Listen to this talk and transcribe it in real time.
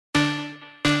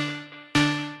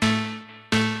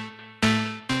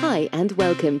Hi, and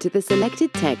welcome to the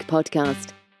SelectedTech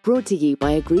podcast, brought to you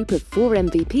by a group of 4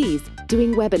 MVPs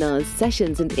doing webinars,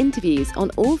 sessions, and interviews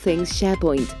on all things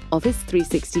SharePoint, Office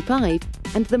 365,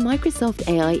 and the Microsoft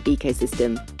AI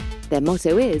ecosystem. Their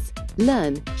motto is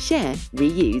learn, share,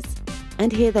 reuse.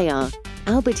 And here they are,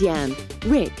 Albert Jan,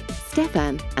 Rick,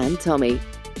 Stephan, and Thomy.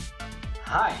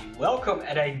 Hi, welcome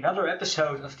at another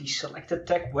episode of the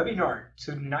SelectedTech webinar.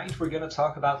 Tonight we're going to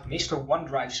talk about Mr.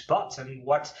 OneDrives Bot and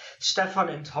what Stephan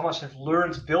and Thomas have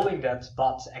learned building that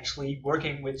bot, actually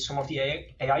working with some of the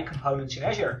AI components in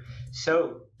Azure.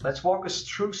 So let's walk us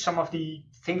through some of the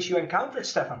things you encountered,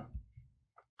 Stephan.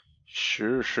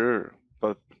 Sure.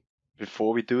 But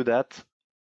before we do that,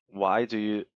 why do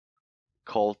you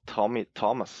call Thomy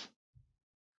Thomas?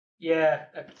 Yeah.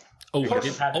 I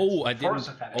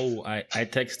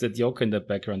texted Joke in the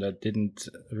background. I didn't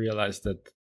realize that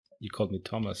you called me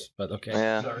Thomas, but okay.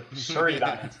 Yeah. Sorry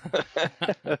about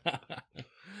it.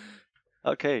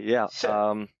 Okay, yeah.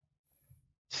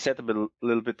 Set up a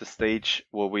little bit the stage.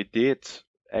 What we did,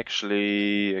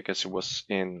 actually, I guess it was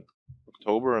in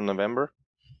October or November,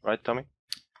 right, Thomy?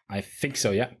 I think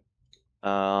so, yeah.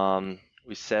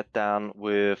 We sat down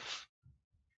with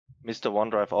Mr.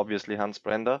 OneDrive, obviously Hans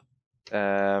Brender.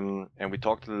 And we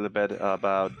talked a little bit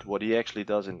about what he actually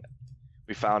does, and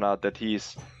we found out that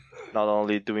he's not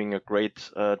only doing a great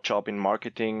job in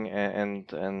marketing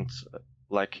and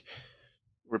like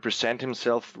represent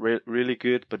himself really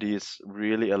good, but he's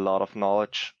really a lot of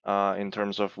knowledge in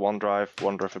terms of OneDrive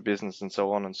for Business, and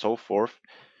so on and so forth.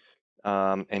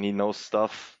 And he knows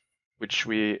stuff which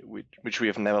we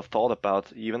have never thought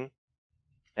about even.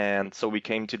 And so we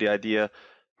came to the idea,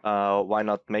 why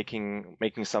not making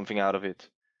something out of it?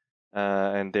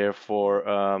 And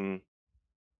therefore,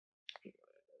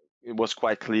 it was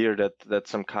quite clear that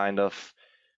some kind of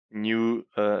new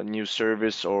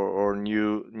service or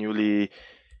new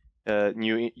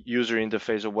user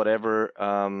interface or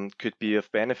whatever could be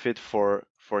of benefit for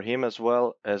him as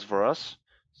well as for us.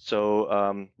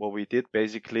 So what we did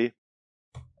basically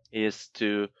is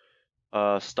to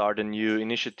start a new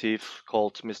initiative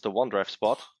called Mr. OneDrives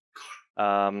Bot.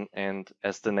 And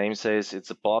as the name says, it's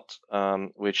a bot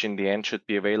which in the end should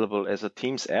be available as a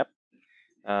Teams app,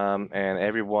 and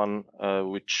everyone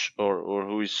who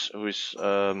is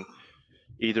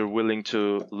either willing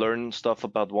to learn stuff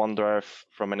about OneDrive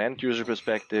from an end user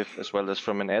perspective as well as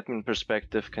from an admin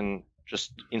perspective can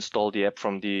just install the app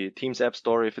from the Teams App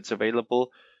Store if it's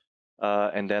available,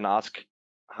 and then ask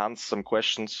Hans some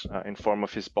questions in form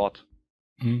of his bot.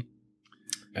 Mm.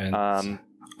 And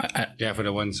yeah, for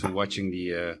the ones who are watching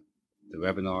the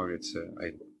webinar, it's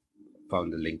I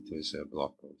found the link to his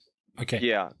blog post. Okay.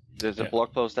 Yeah, there's a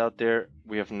blog post out there.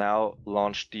 We have now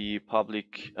launched the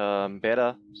public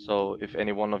beta. So if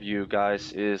any one of you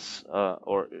guys is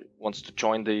or wants to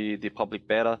join the public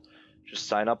beta, just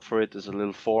sign up for it. There's a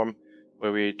little form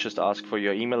where we just ask for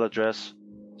your email address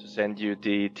to send you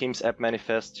the Teams app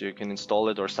manifest. You can install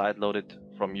it or sideload it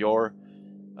from your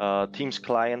Teams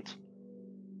client.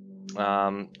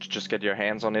 Just get your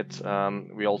hands on it.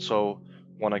 We also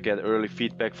want to get early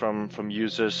feedback from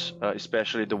users,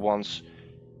 especially the ones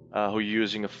who are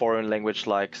using a foreign language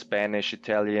like Spanish,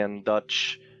 Italian,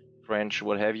 Dutch, French,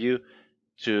 what have you,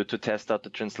 to test out the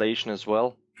translation as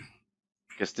well.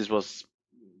 Because this was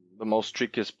the most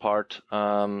trickiest part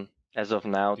as of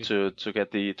now to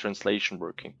get the translation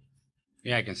working.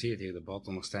 Yeah, I can see it here. The bot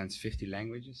understands 50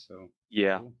 languages. So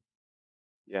yeah, cool.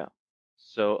 Yeah.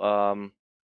 So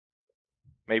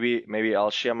maybe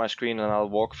I'll share my screen and I'll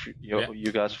walk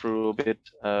you guys through a bit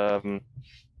to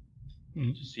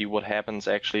see what happens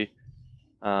actually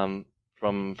from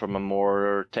a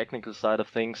more technical side of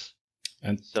things.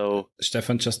 And so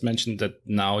Stephan just mentioned that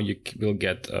now you will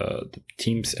get the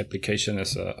Teams application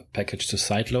as a package to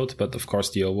sideload, but of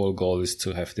course the overall goal is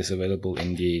to have this available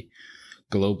in the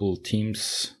global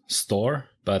Teams store.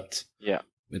 But yeah,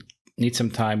 it needs some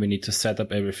time. We need to set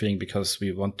up everything because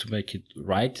we want to make it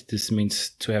right. This means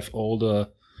to have all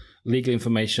the legal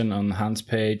information on Hans'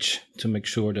 page to make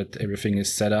sure that everything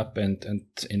is set up and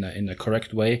in a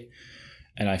correct way.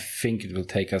 And I think it will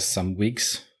take us some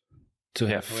weeks to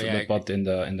have the bot in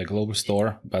the global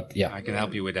store. But yeah, I can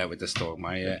help you with that with the store.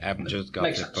 My app just got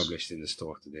published in the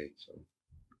store today. So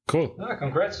cool. Ah,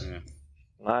 congrats. Yeah.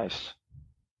 Nice.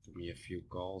 Took me a few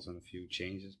calls and a few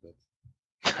changes, but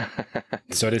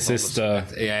so this is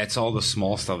it's all the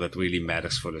small stuff that really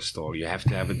matters for the store. You have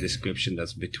to have a description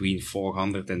that's between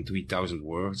 400 and 3,000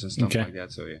 words and stuff like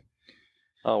that. So yeah.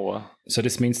 Oh wow. So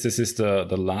this means this is the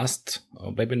last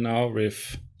webinar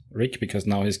with Rick, because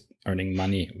now he's earning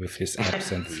money with his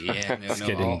apps and yeah,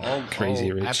 getting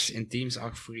crazy rich. Apps in Teams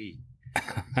are free.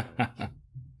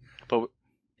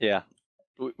 Yeah,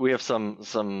 we have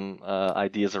some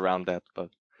ideas around that, but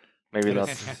maybe not.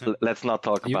 Let's not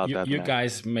talk about that. You now.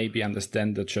 guys maybe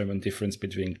understand the German difference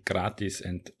between gratis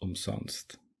and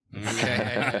umsonst.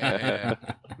 Yeah.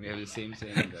 We have the same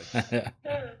thing.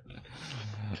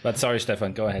 But sorry,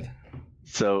 Stephan, go ahead.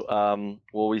 So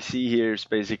what we see here is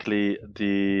basically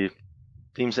the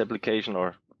Teams application,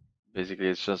 or basically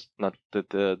it's just not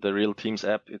the real Teams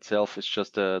app itself. It's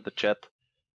just the chat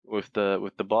with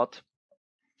the bot.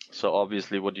 So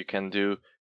obviously what you can do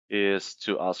is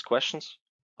to ask questions,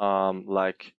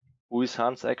 like who is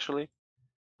Hans actually,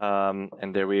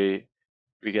 and there we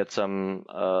get some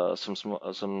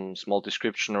small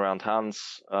description around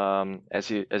Hans. As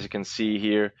you can see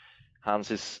here,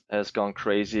 Hans has gone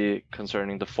crazy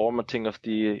concerning the formatting of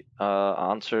the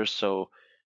answers. So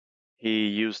he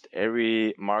used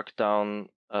every markdown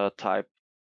type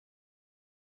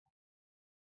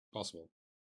Possible.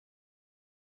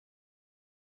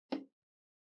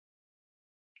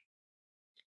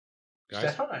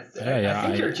 Guys? Stephan, I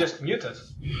think you're just muted.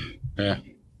 Yeah.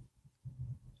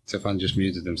 Stephan just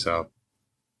muted himself.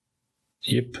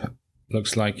 Yep,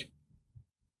 looks like.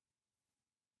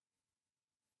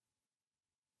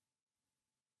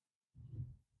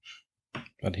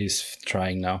 But he's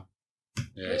trying now.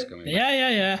 Yeah, he's coming.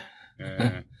 Yeah.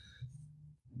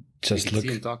 Just you can look.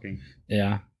 see him talking.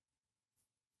 Yeah.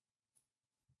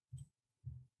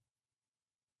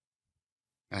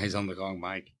 He's on the wrong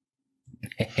mic.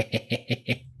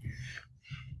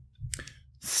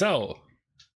 So.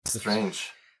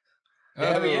 Strange. He's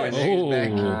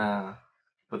back.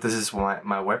 But this is my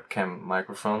webcam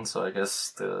microphone, so I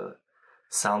guess the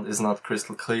sound is not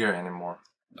crystal clear anymore.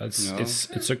 It's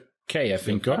okay, I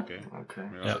think. Okay. Okay.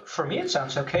 Yeah. For me, it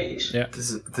sounds okay. Yeah.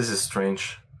 This is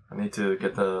strange. I need to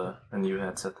get a new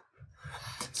headset.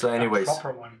 So, anyways, A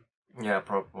proper one. yeah,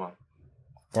 proper one.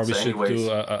 Or we So should anyways-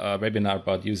 do a webinar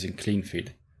about using clean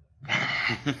feed.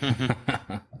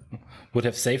 Would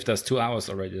have saved us 2 hours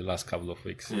already the last couple of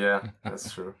weeks. Yeah,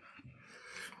 that's true.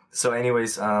 So,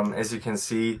 anyways, as you can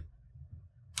see,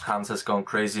 Hans has gone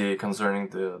crazy concerning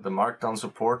the Markdown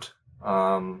support.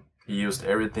 He used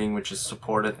everything which is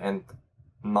supported and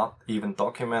not even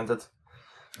documented.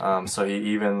 So he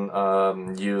even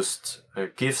used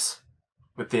GIFs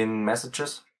within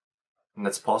messages, and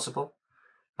that's possible.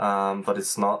 But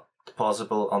it's not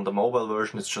possible on the mobile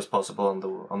version. It's just possible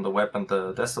on the web and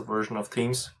the desktop version of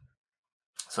Teams.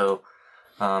 So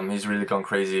he's really gone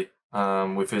crazy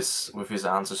with his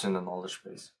answers in the knowledge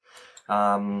base.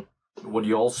 What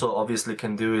you also obviously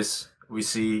can do is we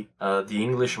see the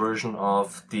English version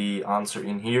of the answer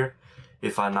in here.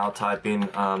 If I now type in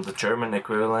the German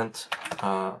equivalent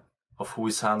of who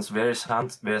is Hans, where is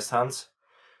Hans,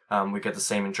 we get the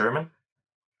same in German.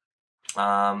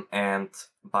 And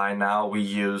by now we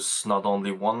use not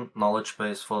only one knowledge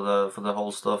base for the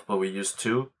whole stuff, but we use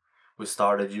two. We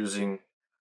started using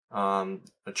a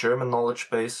German knowledge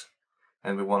base,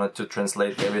 and we wanted to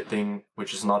translate everything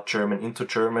which is not German into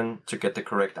German to get the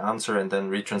correct answer and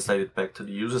then retranslate it back to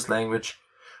the user's language.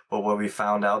 But what we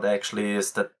found out actually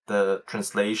is that the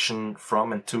translation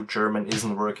from and to German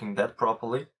isn't working that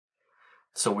properly.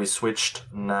 So we switched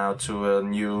now to a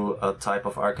new type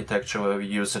of architecture where we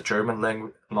use a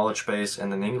German knowledge base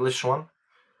and an English one.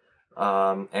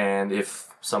 And if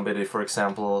somebody, for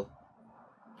example,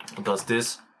 does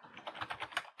this,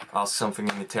 ask something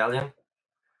in Italian,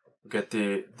 get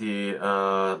the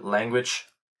language,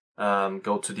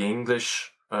 go to the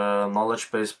English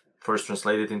knowledge base, first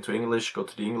translate it into English, go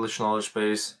to the English knowledge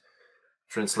base,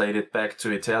 translate it back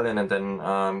to Italian, and then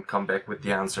come back with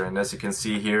the answer. And as you can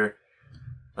see here,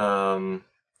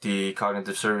 the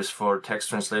cognitive service for text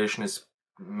translation is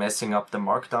messing up the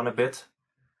markdown a bit,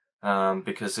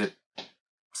 because it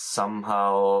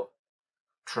somehow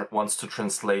wants to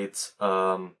translate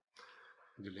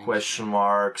question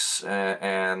marks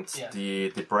and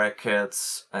the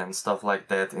brackets and stuff like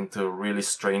that into really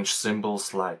strange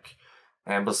symbols like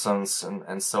ampersands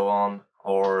and so on.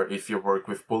 Or if you work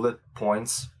with bullet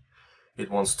points, it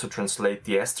wants to translate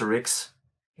the asterisks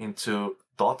into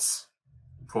dots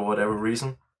for whatever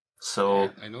reason. So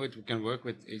yeah, I know it can work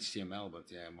with HTML, but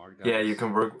yeah, Markdown. Yeah, you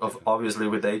can work obviously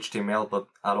with HTML, but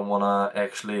I don't want to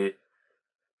actually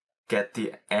get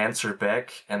the answer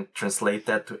back and translate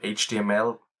that to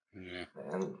HTML. Yeah.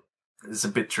 And it's a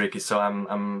bit tricky. So I'm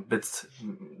a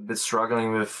bit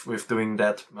struggling with doing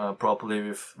that properly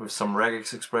with some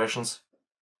regex expressions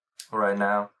right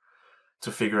now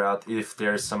to figure out if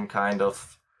there's some kind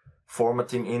of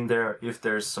formatting in there. If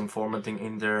there's some formatting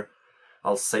in there,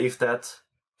 I'll save that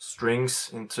strings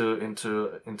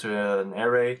into an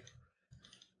array,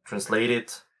 translate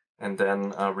it, and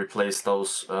then replace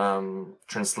those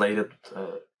translated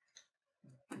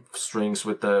strings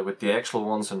with the actual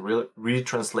ones and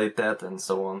retranslate that and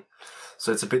so on.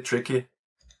 So it's a bit tricky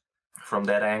from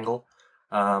that angle.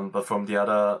 But from the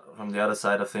other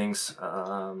side of things,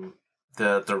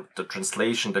 the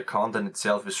translation, the content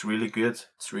itself is really good.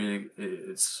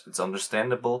 It's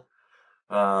understandable.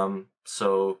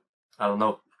 So I don't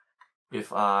know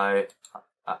if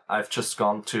I've just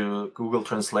gone to Google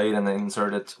Translate and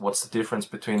inserted what's the difference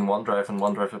between OneDrive and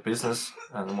OneDrive for Business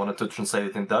and wanted to translate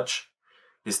it in Dutch.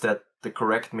 Is that the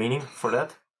correct meaning for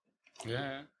that?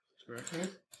 Yeah, that's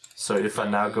correct. So if I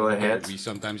now go ahead, we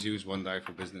sometimes use OneDrive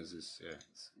for Business. It's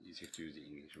easier to use the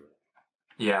English word.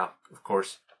 Yeah, of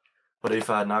course. But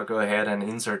if I now go ahead and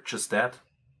insert just that,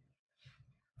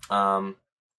 I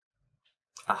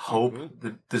hope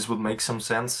that this will make some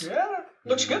sense. Yeah,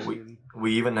 looks good.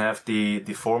 We even have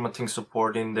the formatting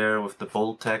support in there with the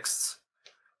bold texts.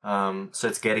 So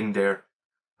it's getting there.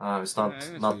 It's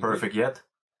not perfect yet.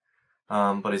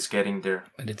 But it's getting there.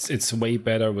 And it's way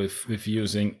better with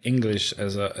using English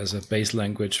as a base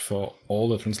language for all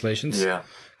the translations,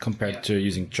 compared to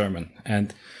using German.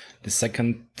 And the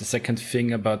second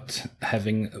thing about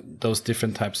having those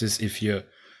different types is if you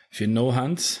know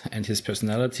Hans and his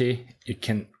personality, you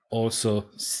can also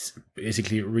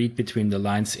basically read between the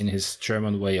lines in his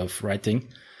German way of writing,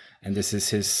 and this is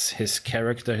his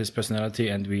character, his personality,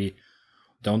 and we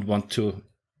don't want to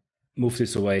move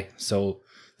this away. So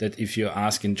that if you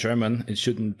ask in German, it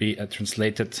shouldn't be a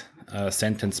translated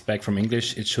sentence back from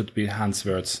English. It should be Hans'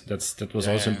 words. That was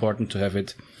also important to have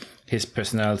it, his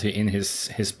personality in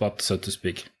his bot, so to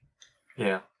speak.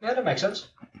 Yeah, that makes sense.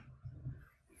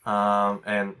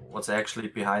 And what's actually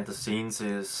behind the scenes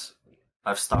is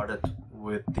I've started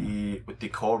with the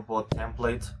core bot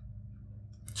template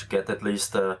to get at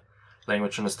least the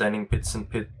language understanding bits and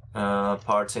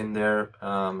parts in there,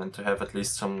 and to have at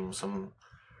least some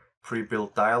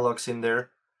pre-built dialogues in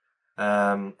there.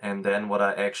 And then what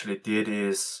I actually did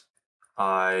is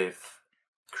I've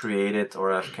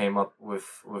came up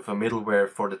with a middleware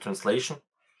for the translation,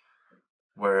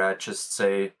 where I just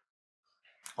say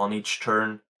on each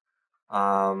turn,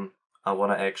 I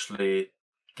want to actually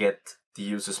get the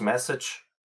user's message.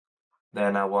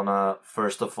 Then I want to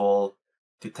first of all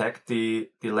detect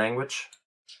the language.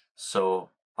 So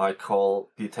I call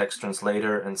the text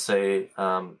translator and say,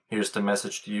 here's the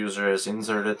message the user has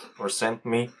inserted or sent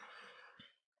me.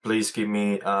 Please give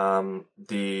me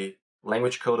the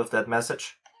language code of that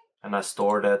message. And I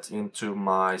store that into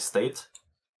my state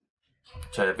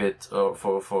to have it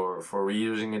for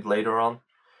reusing it later on.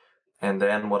 And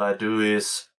then what I do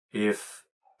is, if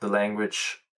the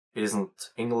language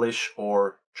isn't English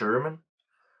or German,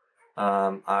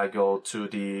 I go to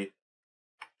the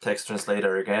text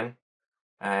translator again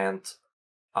and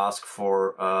ask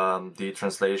for the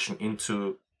translation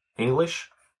into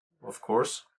English, of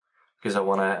course, because I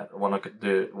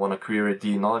wanna query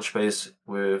the knowledge base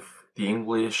with the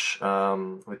English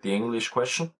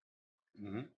question.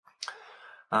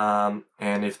 Mm-hmm.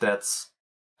 And if that's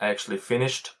actually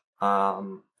finished, I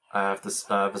have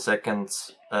a second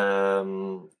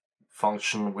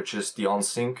function, which is the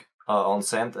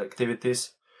on-send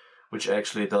activities, which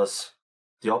actually does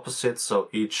the opposite. So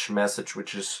each message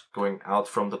which is going out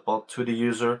from the bot to the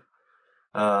user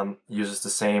uses the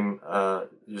same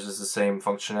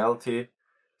functionality.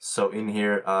 So in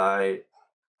here I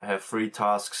have 3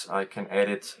 tasks. I can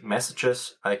edit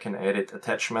messages, I can edit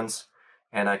attachments,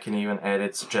 and I can even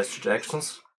edit suggested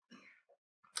actions.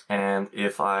 And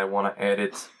if I want to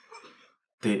edit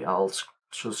I'll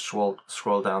just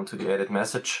scroll down to the edit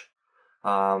message.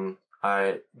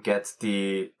 I get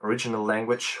the original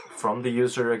language from the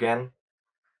user again,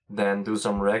 then do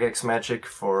some regex magic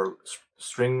for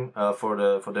string for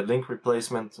the link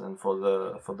replacement and for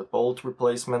the bold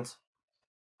replacement.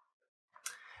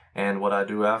 And what I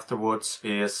do afterwards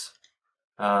is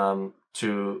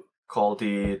to call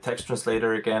the text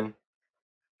translator again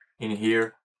in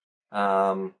here,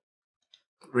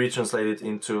 retranslate it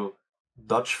into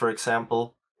Dutch, for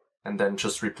example, and then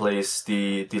just replace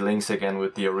the links again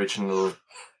with the original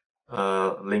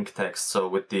link text. So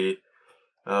with the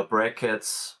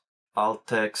brackets, alt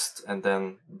text, and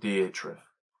then the href.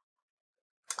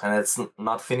 And it's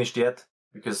not finished yet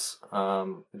because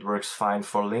it works fine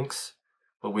for links,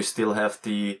 but we still have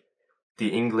the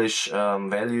English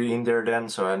value in there then.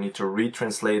 So I need to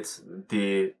retranslate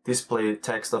the display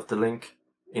text of the link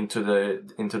into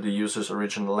the user's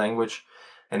original language,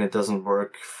 and it doesn't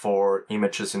work for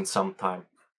images in some time,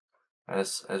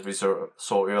 as we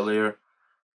saw earlier,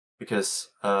 because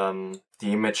the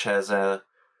image has a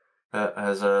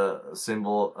has a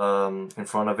symbol in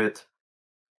front of it,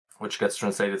 which gets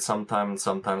translated sometimes and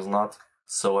sometimes not.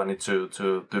 So I need to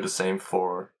do the same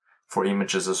for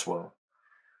images as well.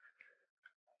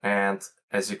 And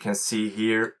as you can see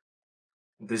here,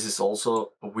 this is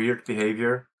also a weird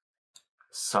behavior.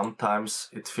 Sometimes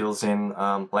it fills in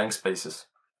blank spaces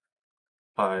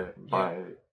by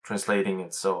translating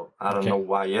it. So I don't know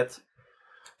why yet.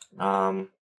 But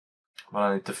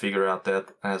I need to figure out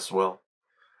that as well.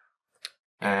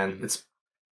 And it's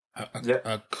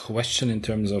a question in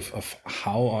terms of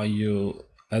how are you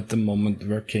at the moment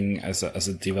working as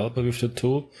a developer with the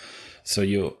tool? So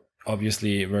you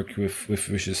obviously work with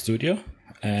Visual Studio,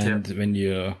 and when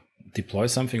you deploy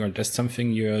something or test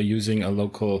something, you're using a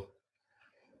local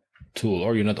tool,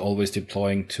 or you're not always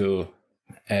deploying to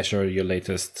Azure your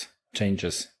latest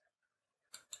changes?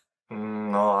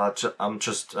 No, I'm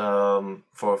just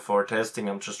for testing.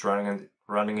 I'm just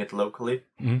running it locally,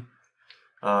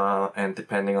 and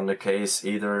depending on the case,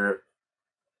 either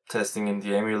testing in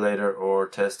the emulator or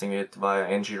testing it via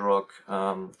ngrok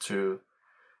to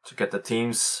get the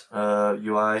Teams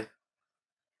UI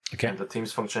and the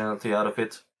Teams functionality out of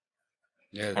it.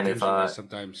 Yeah, and Teams is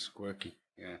sometimes quirky.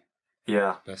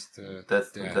 Yeah. That's the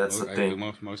thing. I do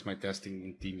most of my testing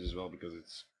in Teams as well because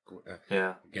it's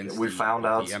against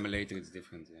the emulator. It's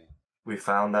different. Yeah. We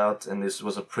found out, and this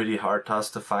was a pretty hard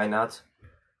task to find out.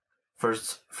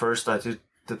 First, I did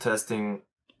the testing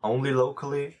only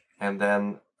locally, and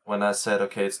then when I said,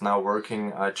 okay, it's now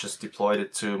working, I just deployed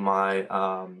it to my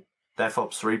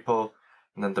DevOps repo,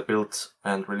 and then the build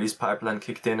and release pipeline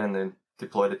kicked in, and then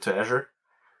deployed it to Azure.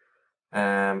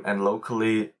 And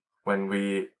locally, when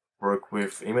we work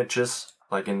with images,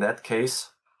 like in that case,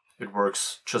 it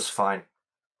works just fine.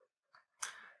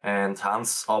 And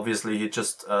Hans, obviously, he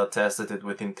just tested it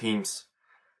within Teams.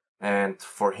 And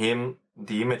for him,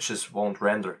 the images won't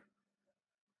render.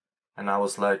 And I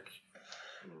was like,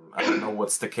 I don't know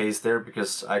what's the case there,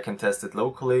 because I can test it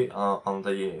locally on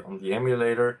the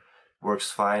emulator, works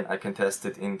fine. I can test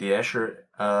it in the Azure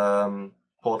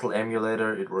portal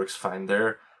emulator, it works fine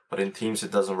there, but in Teams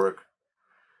it doesn't work.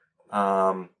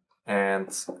 And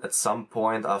at some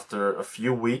point, after a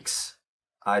few weeks,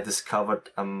 I discovered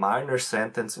a minor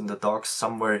sentence in the docs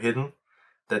somewhere hidden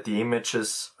that the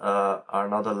images are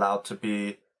not allowed to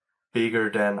be bigger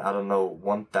than,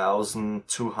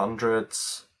 1,200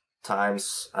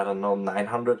 times,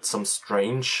 900, some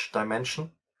strange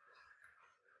dimension.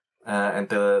 And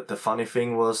the funny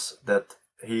thing was that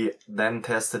he then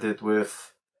tested it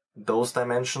with those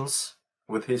dimensions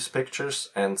with his pictures,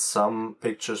 and some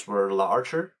pictures were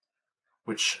larger,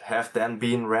 which have then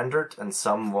been rendered, and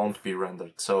some won't be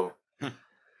rendered. So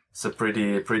it's a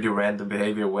pretty random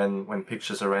behavior when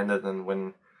pictures are rendered and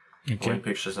when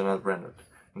pictures are not rendered.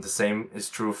 And the same is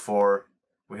true for,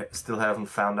 we still haven't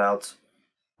found out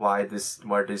why there's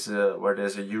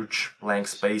a huge blank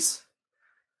space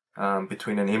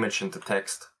between an image and the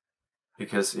text.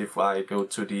 Because if I go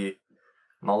to the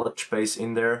knowledge base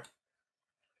in there,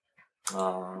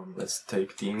 let's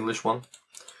take the English one.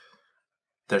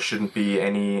 There shouldn't be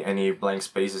any blank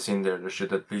spaces in there. There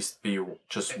should at least be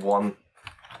just one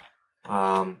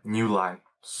new line.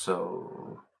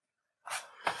 So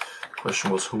the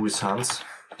question was, who is Hans?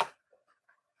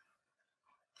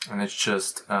 And it's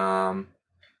just where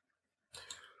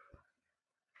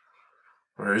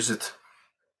is it?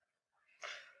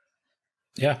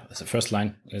 Yeah, it's the first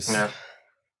line. Yeah,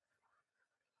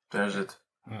 there's it.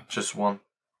 Just one,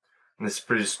 and it's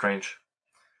pretty strange.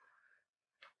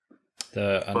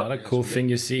 Another cool thing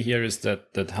you see here is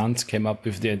that Hans came up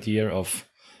with the idea of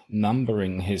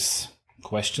numbering his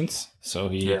questions. So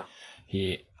he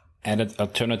added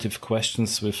alternative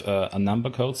questions with a number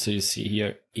code. So you see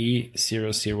here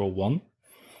E001.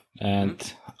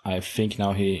 And I think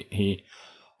now he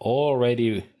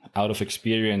already, out of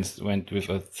experience, went with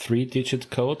a 3-digit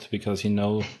code, because he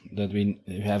knows that we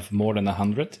have more than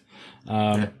 100.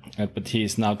 But he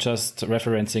is now just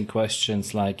referencing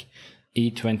questions like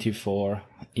E24,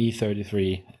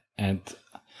 E33, and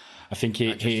I think he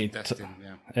it's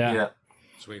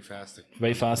way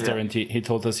faster. And he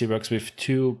told us he works with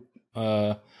 2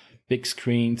 big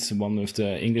screens, one with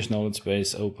the English knowledge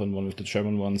base open, one with the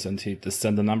German ones, and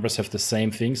the numbers have the same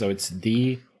thing, so it's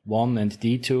D1 and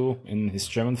D2 in his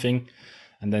German thing,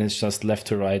 and then it's just left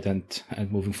to right and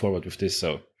moving forward with this.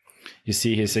 So you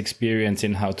see his experience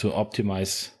in how to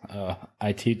optimize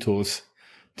IT tools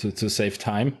to save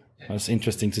time. It's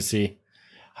interesting to see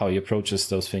how he approaches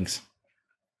those things.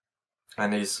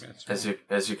 And he's,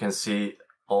 as you can see,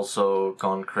 also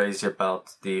gone crazy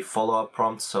about the follow-up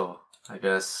prompts. So I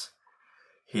guess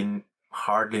he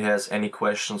hardly has any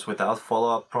questions without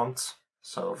follow-up prompts.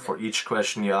 So for each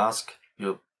question you ask,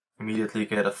 you'll immediately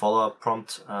get a follow-up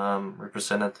prompt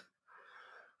represented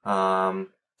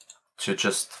to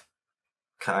just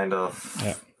kind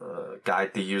of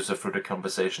guide the user through the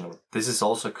conversation. This is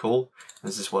also cool.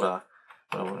 This is what I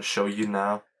want to show you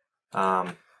now.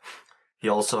 He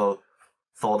also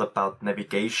thought about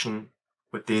navigation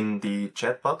within the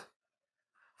chatbot.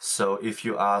 So if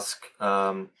you ask,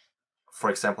 for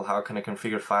example, how can I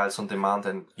configure files on demand,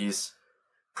 and he's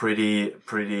pretty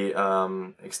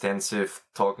extensive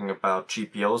talking about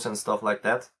GPOs and stuff like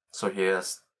that. So he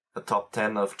has the top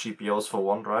 10 of GPOs for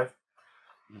OneDrive.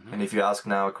 Mm-hmm. And if you ask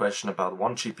now a question about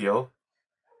one GPO,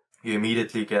 you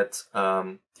immediately get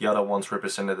the other ones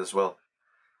represented as well.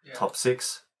 Yeah. Top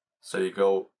 6. So you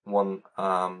go one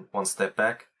step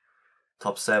back.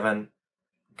 Top 7,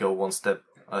 go one step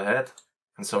ahead.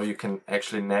 And so you can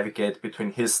actually navigate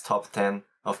between his top 10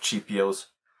 of GPOs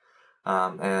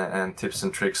and tips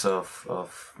and tricks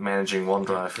of managing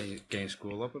OneDrive. Can you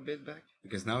scroll up a bit back?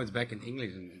 Because now it's back in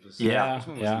English and it was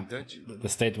in Dutch. The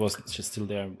state was just still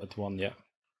there at 1, yeah.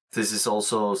 This is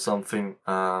also something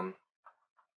I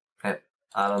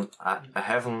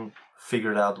haven't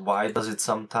figured out why it does it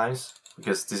sometimes,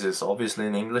 because this is obviously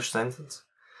an English sentence.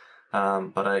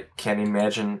 But I can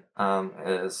imagine,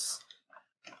 as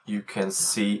you can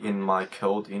see in my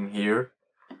code in here,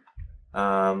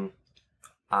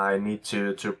 I need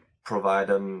to provide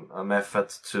a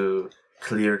method to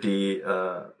clear the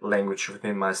language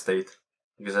within my state,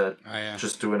 because I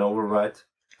just do an override,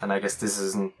 and I guess this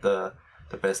isn't the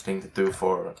best thing to do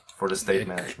for the state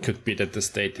management. It could be that the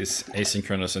state is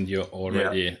asynchronous and you're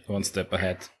already one step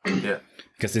ahead. Yeah.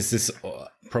 Because this is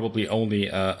probably only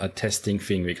a testing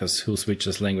thing, because who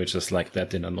switches languages like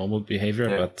that in a normal behavior?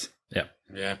 Yeah. But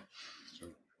yeah.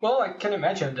 Well, I can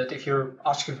imagine that if you're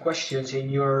asking questions in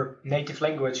your native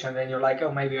language and then you're like,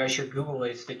 oh, maybe I should Google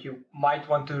it, that you might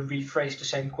want to rephrase the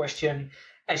same question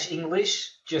as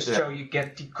English, just so you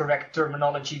get the correct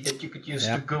terminology that you could use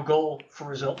to Google for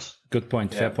results. Good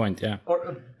point, fair point, yeah. Or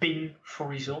a Bing for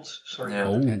results, sorry. Yeah.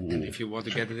 And if you want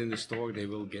to get it in the store, they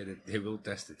will get it. They will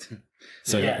test it.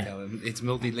 So tell them it's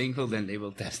multilingual, then they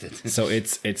will test it. So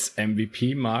it's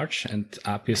MVP March, and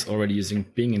Api is already using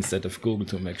Bing instead of Google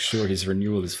to make sure his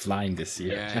renewal is flying this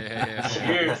year.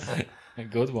 Yeah. A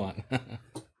good one.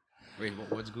 Wait,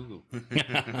 what's Google?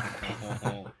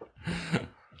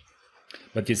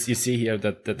 But you see here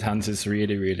that Hans is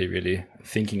really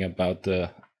thinking about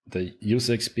the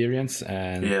user experience,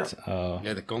 and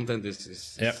the content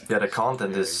is the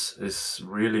content is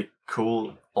really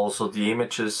cool. Also the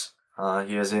images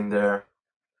he has in there,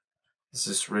 this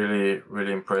is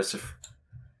really impressive.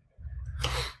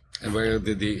 And where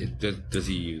does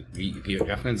he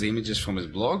reference the images from his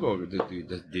blog, or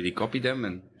did he copy them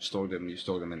and store them? You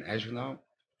store them in Azure now?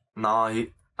 No,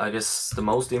 I guess the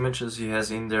most images he has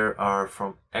in there are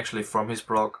from his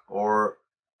blog or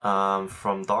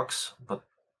from docs, but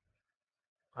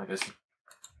I guess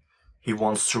he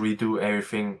wants to redo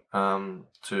everything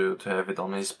to have it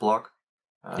on his blog.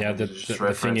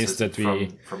 The thing is that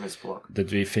from his blog,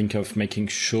 that we think of making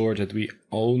sure that we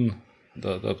own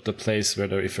the place where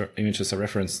the images are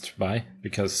referenced by,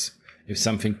 because if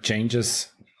something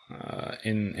changes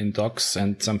in docs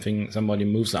and somebody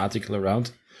moves the article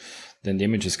around, then the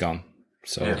image is gone.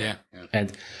 So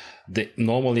and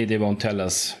normally they won't tell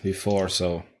us before,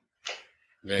 so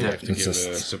you have to give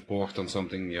support on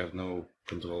something you have no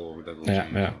control over. That will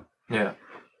change. Yeah.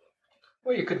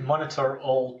 Well, you could monitor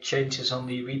all changes on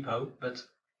the repo, but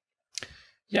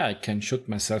I can shoot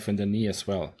myself in the knee as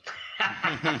well.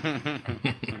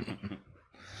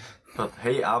 But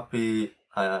hey, Api,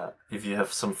 if you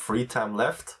have some free time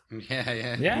left,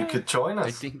 you could join us.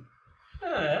 I think.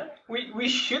 We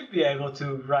should be able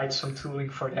to write some tooling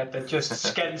for that just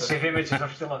scans if images are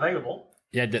still available.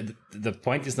 Yeah, the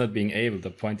point is not being able. The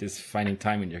point is finding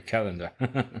time in your calendar.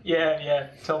 Yeah.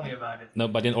 Tell me about it. No,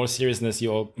 but in all seriousness,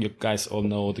 you guys all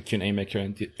know the QnA Maker,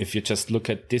 and if you just look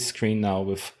at this screen now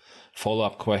with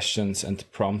follow-up questions and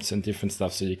prompts and different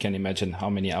stuff, so you can imagine how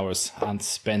many hours Hans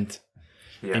spent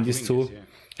in this tool.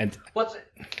 And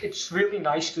it's really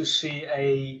nice to see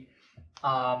a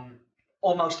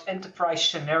almost enterprise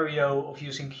scenario of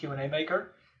using QnA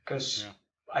Maker, because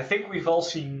I think we've all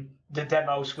seen the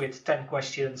demos with 10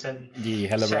 questions and the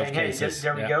saying, hey,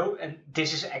 there we go. And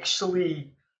this is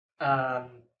actually a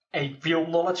real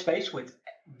knowledge base with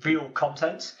real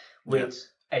content, with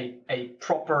a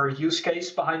proper use case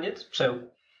behind it. So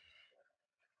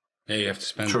you have to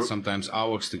spend sometimes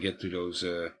hours to get to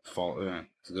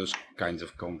those kinds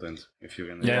of content if you're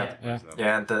in the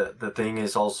and the thing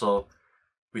is also,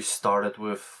 we started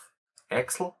with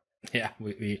Excel. Yeah,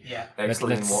 Excel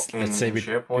let's say we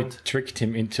SharePoint. tricked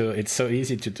him into, it's so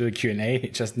easy to do a Q&A, he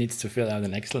just needs to fill out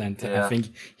an Excel, and I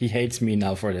think he hates me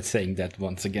now for saying that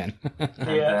once again.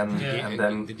 And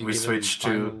then we switched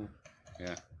to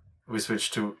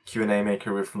QnA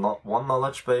Maker with not one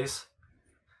knowledge base,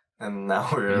 and now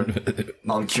we're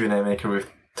on QnA Maker with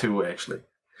 2 actually.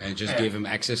 And just give him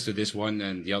access to this one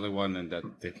and the other one, and that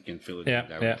he can fill it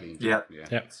directly.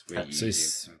 It's way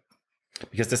easier.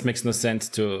 Because this makes no sense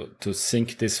to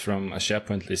sync this from a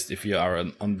SharePoint list. If you are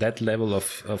on that level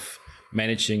of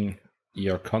managing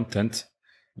your content,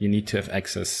 you need to have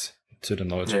access to the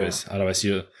knowledge base. Otherwise,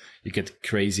 you get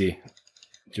crazy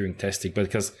during testing. But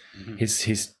because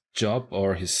his job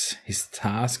or his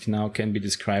task now can be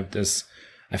described as,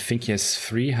 I think he has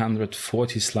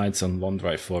 340 slides on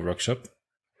OneDrive for a workshop,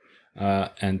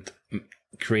 and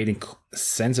creating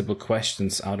sensible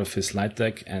questions out of his slide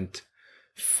deck and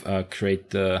create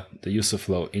the user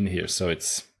flow in here. So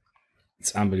it's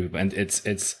unbelievable, and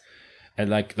it's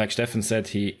like Stephan said,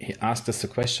 he asked us a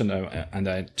question, and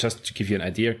I just to give you an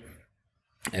idea,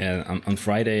 on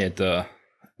Friday at the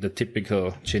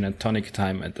typical gin and tonic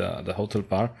time at the hotel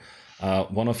bar,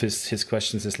 one of his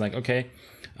questions is like, okay,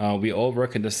 we all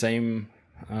work in the same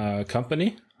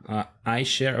company. I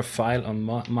share a file on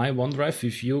my OneDrive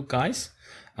with you guys.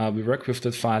 We work with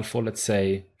that file for, let's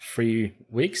say, 3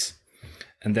 weeks.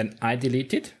 And then I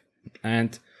delete it.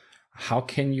 And how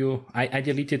can you... I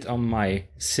delete it on my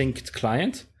synced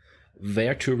client,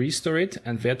 where to restore it,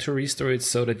 and where to restore it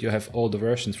so that you have all the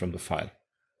versions from the file.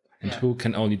 And who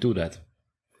can only do that?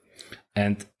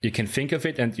 And you can think of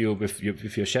it, and you with your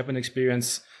SharePoint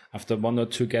experience, after 1 or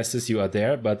 2 guesses, you are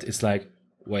there. But it's like,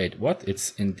 wait, what?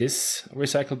 It's in this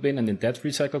recycle bin and in that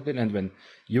recycle bin. And when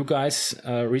you guys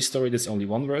restore it, it's only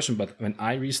one version. But when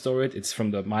I restore it, it's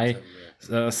from my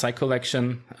site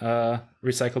collection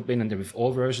recycle bin, and with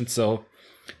all versions. So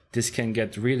this can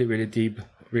get really, really deep,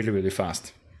 really, really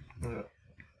fast.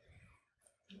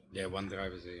 Yeah,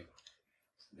 OneDrive is a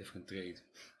different trade.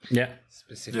 Yeah.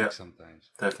 Specific sometimes.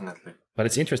 Definitely. But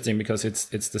it's interesting because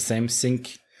it's the same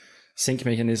sync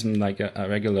mechanism like a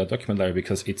regular document library,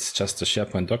 because it's just a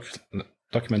SharePoint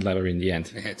document library in the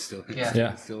end. Yeah, it's still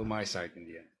still my site in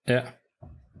the end.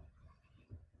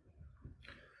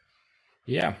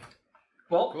 Yeah.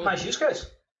 Well, cool. Nice use case.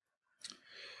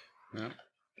 Yeah.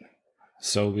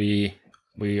 So we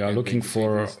are looking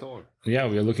for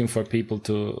people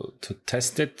to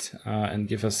test it and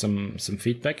give us some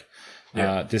feedback.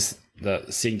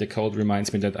 Seeing the code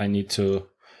reminds me that I need to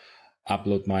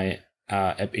upload my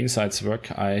App Insights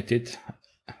work I did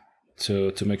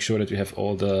to make sure that we have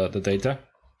all the data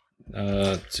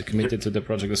to commit it to the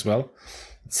project as well.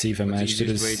 Let's see if I manage to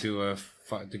do this.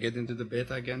 To get into the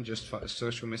beta again, just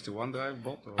search for Mr. OneDrive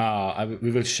Bot?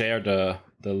 We will share the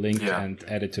link and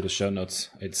add it to the show notes.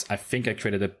 I think I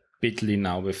created a bit.ly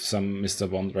now with some Mr.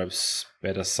 OneDrive's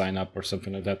beta sign up or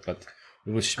something like that, but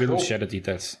we will share the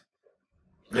details.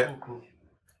 Yeah. Cool.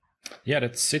 Yeah,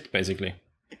 that's it basically.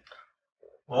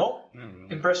 Well,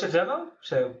 impressive demo.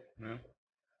 So. Yeah.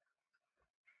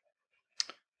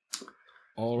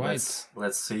 All right.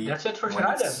 Let's see. That's it for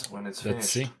tonight then. When it's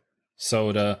Let's finished. see.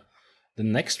 So the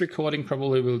next recording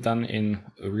probably will be done in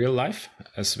real life,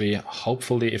 as we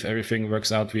hopefully, if everything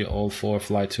works out, we all 4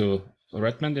 fly to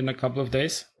Redmond in a couple of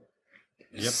days.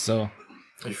 Yep. So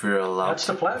if we're allowed. That's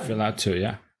the plan. If we're allowed to,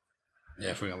 yeah.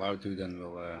 Yeah, if we're allowed to, then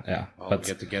we'll all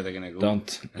get together in a group.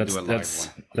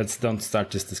 Let's don't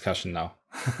start this discussion now.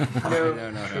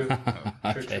 No.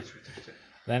 Okay.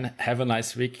 Then have a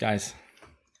nice week, guys.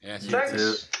 Yes.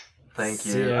 Thanks. Thank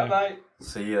you. See ya. Bye-bye.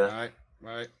 See ya.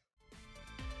 Bye.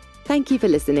 Thank you for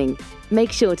listening.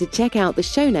 Make sure to check out the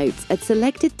show notes at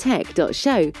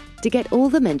selectedtech.show to get all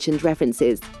the mentioned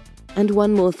references. And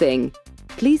one more thing,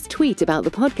 please tweet about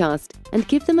the podcast and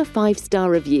give them a 5-star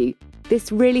review.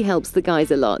 This really helps the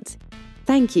guys a lot.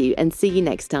 Thank you, and see you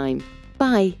next time.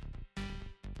 Bye.